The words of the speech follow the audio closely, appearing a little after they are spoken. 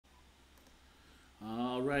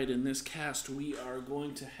Alright, in this cast we are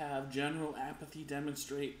going to have General Apathy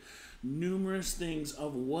demonstrate numerous things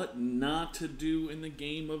of what not to do in the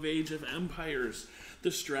game of Age of Empires.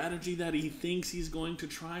 The strategy that he thinks he's going to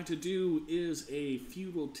try to do is a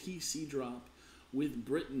feudal TC drop with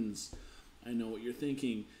Britons. I know what you're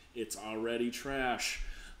thinking. It's already trash.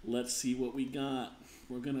 Let's see what we got.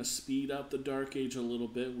 We're going to speed up the Dark Age a little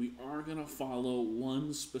bit. We are going to follow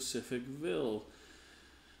one specific vill.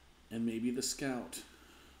 And maybe the scout.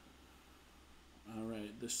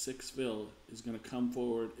 Alright, the 6th vill is going to come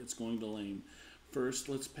forward. It's going to lane. First,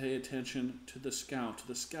 let's pay attention to the scout.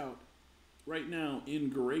 The scout, right now, in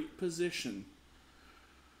great position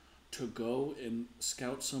to go and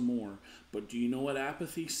scout some more. But do you know what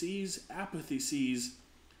Apathy sees? Apathy sees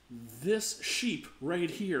this sheep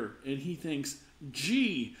right here. And he thinks,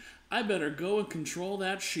 gee, I better go and control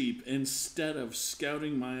that sheep instead of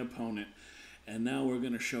scouting my opponent. And now we're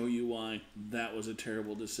going to show you why that was a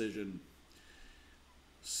terrible decision.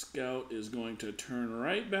 Scout is going to turn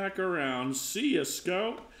right back around. See ya,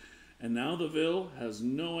 Scout. And now the vill has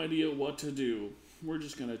no idea what to do. We're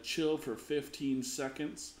just going to chill for 15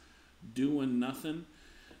 seconds, doing nothing.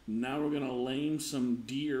 Now we're going to lame some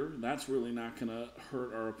deer. That's really not going to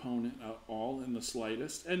hurt our opponent at all in the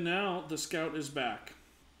slightest. And now the scout is back.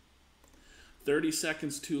 30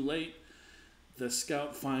 seconds too late. The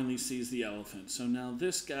scout finally sees the elephant. So now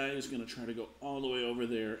this guy is going to try to go all the way over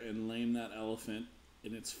there and lame that elephant,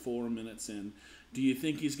 and it's 4 minutes in. Do you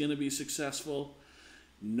think he's going to be successful?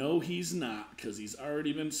 No, he's not, because he's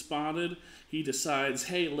already been spotted. He decides,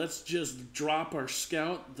 hey, let's just drop our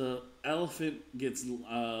scout. The elephant gets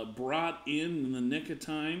brought in the nick of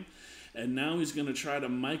time, and now he's going to try to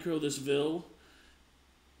micro this vill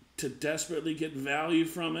to desperately get value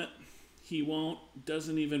from it. He won't,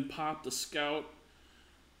 doesn't even pop the scout.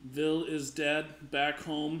 Vill is dead, back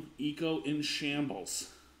home, eco in shambles.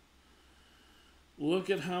 Look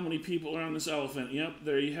at how many people are on this elephant. Yep,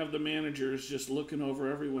 there you have the managers just looking over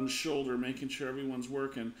everyone's shoulder, making sure everyone's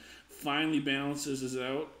working. Finally balances us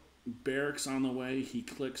out. Barracks on the way, he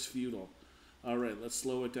clicks feudal. Alright, let's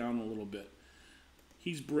slow it down a little bit.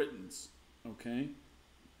 He's Britons, okay?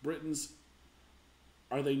 Britons,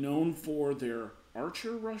 are they known for their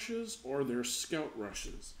archer rushes or their scout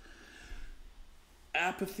rushes?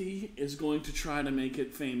 Apathy is going to try to make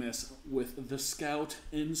it famous with the scout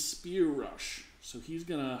and spear rush. So he's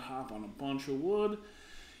going to hop on a bunch of wood,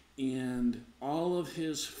 and all of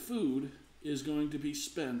his food is going to be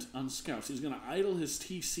spent on scouts. He's going to idle his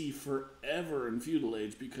TC forever in feudal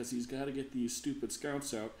age because he's got to get these stupid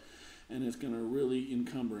scouts out, and it's going to really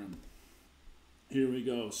encumber him. Here we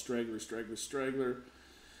go. Straggler, straggler, straggler.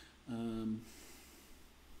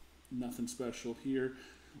 Nothing special here.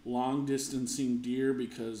 Long distancing deer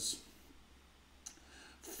because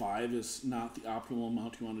 5 is not the optimal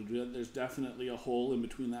amount you want to do that. There's definitely a hole in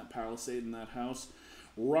between that palisade and that house.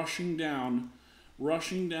 Rushing down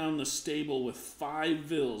the stable with 5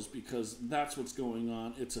 vills because that's what's going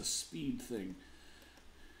on. It's a speed thing.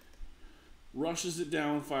 Rushes it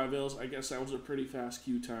down with 5 vills. I guess that was a pretty fast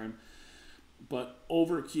queue time. But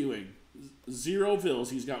over queuing. 0 vills.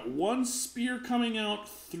 He's got 1 spear coming out,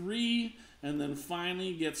 3, and then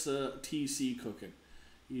finally gets a TC cooking.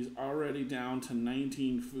 He's already down to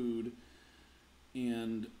 19 food,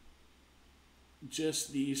 and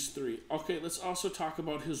just these 3. Okay, let's also talk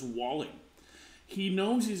about his walling. He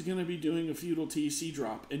knows he's going to be doing a feudal TC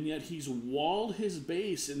drop, and yet he's walled his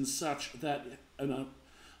base in such that an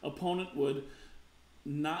opponent would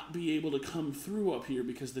not be able to come through up here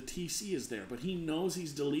because the TC is there. But he knows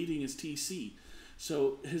he's deleting his TC,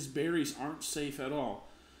 so his berries aren't safe at all.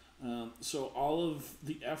 So all of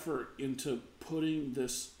the effort into putting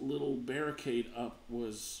this little barricade up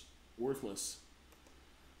was worthless.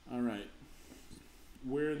 Alright.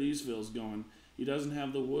 Where are these vills going? He doesn't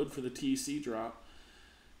have the wood for the TC drop.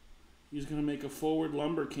 He's going to make a forward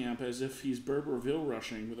lumber camp as if he's Berber vill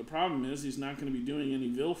rushing. But the problem is he's not going to be doing any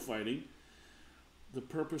vill fighting. The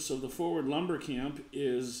purpose of the forward lumber camp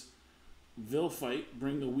is vill fight,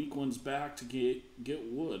 bring the weak ones back to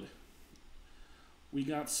get wood. We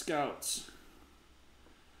got scouts.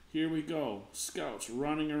 Here we go. Scouts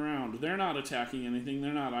running around. They're not attacking anything.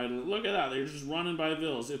 They're not idle. Look at that. They're just running by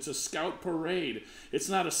vills. It's a scout parade. It's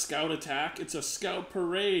not a scout attack. It's a scout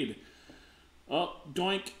parade. Oh,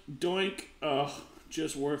 doink, doink. Oh,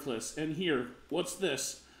 just worthless. And here, what's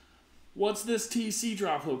this? What's this TC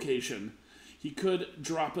drop location? He could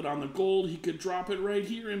drop it on the gold. He could drop it right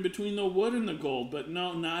here in between the wood and the gold. But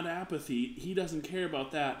no, not Apathy. He doesn't care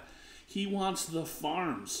about that. He wants the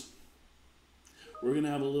farms. We're going to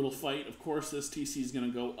have a little fight. Of course, this TC is going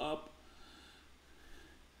to go up.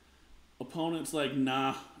 Opponent's like,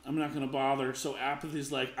 nah, I'm not going to bother. So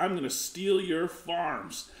Apathy's like, I'm going to steal your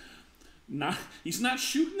farms. He's not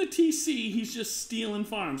shooting the TC, he's just stealing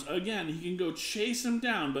farms. Again, he can go chase him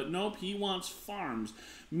down, but nope, he wants farms.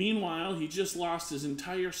 Meanwhile, he just lost his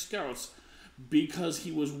entire scouts because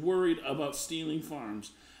he was worried about stealing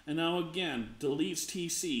farms. And now again, deletes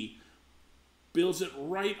TC, builds it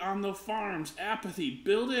right on the farms. Apathy,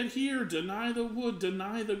 build it here, deny the wood,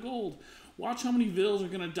 deny the gold. Watch how many vills are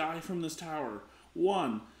going to die from this tower.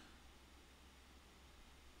 1,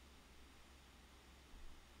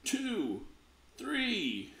 2,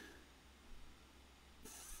 3,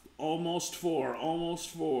 almost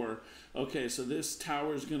 4. Okay, so this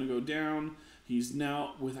tower is going to go down. He's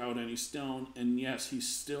now without any stone, and yes, he's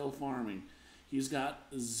still farming. He's got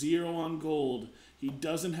 0 on gold. He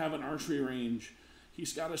doesn't have an archery range.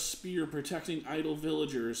 He's got a spear protecting idle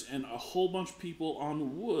villagers and a whole bunch of people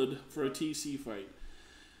on wood for a TC fight.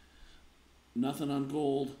 Nothing on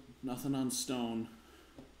gold, nothing on stone.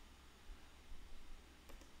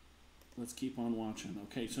 Let's keep on watching.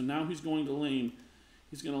 Okay, so now he's going to lame.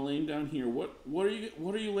 He's going to lame down here. What are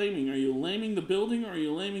you laming? Are you laming the building or are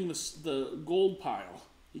you laming the gold pile?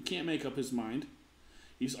 He can't make up his mind.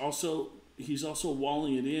 He's also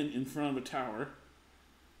walling it in front of a tower.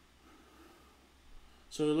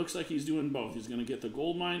 So it looks like he's doing both. He's going to get the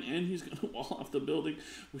gold mine and he's going to wall off the building.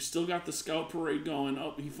 We still got the scout parade going.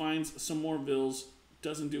 Oh, he finds some more vills.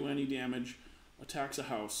 Doesn't do any damage. Attacks a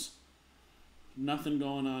house. Nothing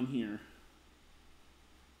going on here.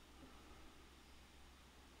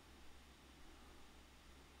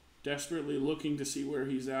 Desperately looking to see where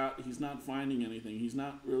he's at. He's not finding anything. He's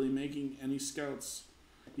not really making any scouts.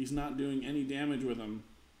 He's not doing any damage with them.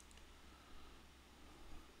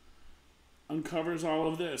 Uncovers all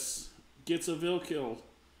of this. Gets a vill kill.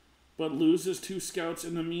 But loses 2 scouts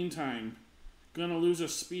in the meantime. Gonna lose a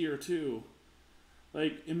spear too.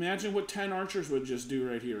 Like, imagine what 10 archers would just do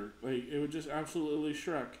right here. Like, it would just absolutely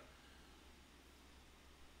Shrek.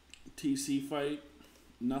 TC fight.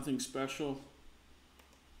 Nothing special.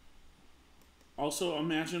 Also,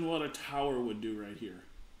 imagine what a tower would do right here.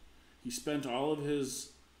 He spent all of his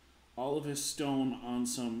stone on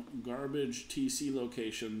some garbage TC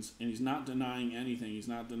locations, and he's not denying anything. He's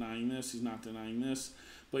not denying this. He's not denying this.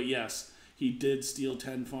 But yes, he did steal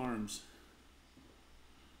 10 farms.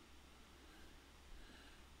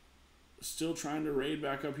 Still trying to raid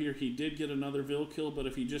back up here. He did get another vill kill, but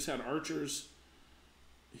if he just had archers,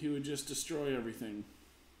 he would just destroy everything.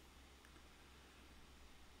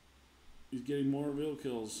 He's getting more vill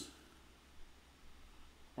kills.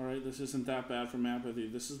 Alright, this isn't that bad from Apathy.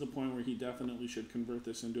 This is the point where he definitely should convert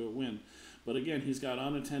this into a win. But again, he's got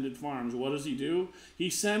unattended farms. What does he do? He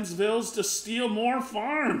sends vills to steal more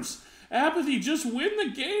farms. Apathy, just win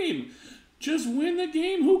the game. Just win the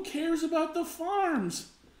game. Who cares about the farms?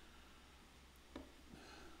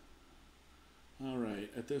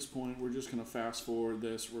 Alright, at this point, we're just going to fast forward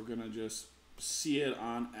this. We're going to just see it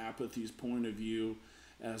on Apathy's point of view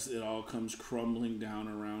as it all comes crumbling down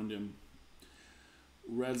around him.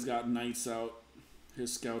 Red's got knights out.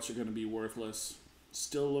 His scouts are going to be worthless.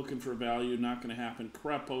 Still looking for value. Not going to happen.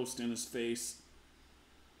 Crep post in his face.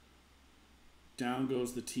 Down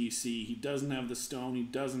goes the TC. He doesn't have the stone. He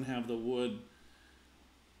doesn't have the wood.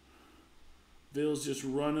 Vill's just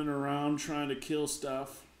running around trying to kill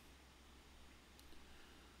stuff.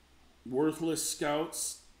 Worthless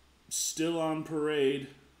scouts still on parade.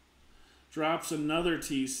 Drops another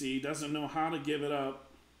TC. Doesn't know how to give it up.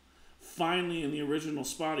 Finally, in the original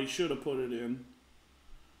spot, he should have put it in.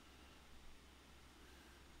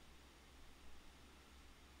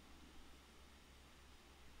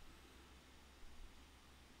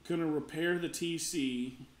 Gonna repair the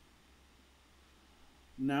TC.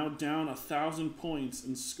 Now down 1,000 points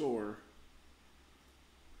in score.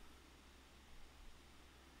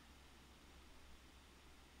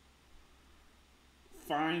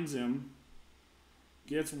 Finds him.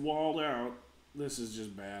 Gets walled out. This is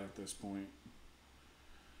just bad at this point.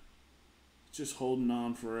 Just holding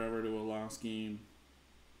on forever to a lost game.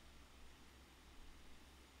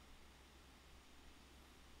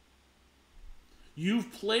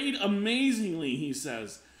 You've played amazingly, he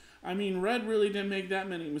says. I mean, Red really didn't make that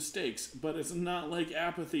many mistakes, but it's not like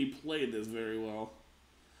Apathy played this very well.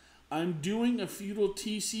 I'm doing a feudal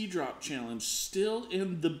TC drop challenge, still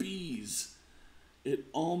in the bees. It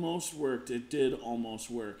almost worked. It did almost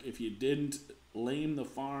work. If you didn't lame the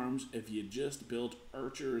farms, if you just built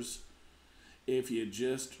archers, if you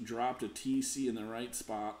just dropped a TC in the right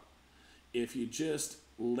spot, if you just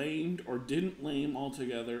lamed or didn't lame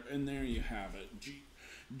altogether, and there you have it.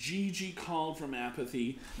 GG called from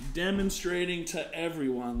Apathy, demonstrating to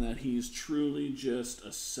everyone that he's truly just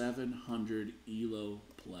a 700 elo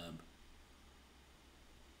pleb.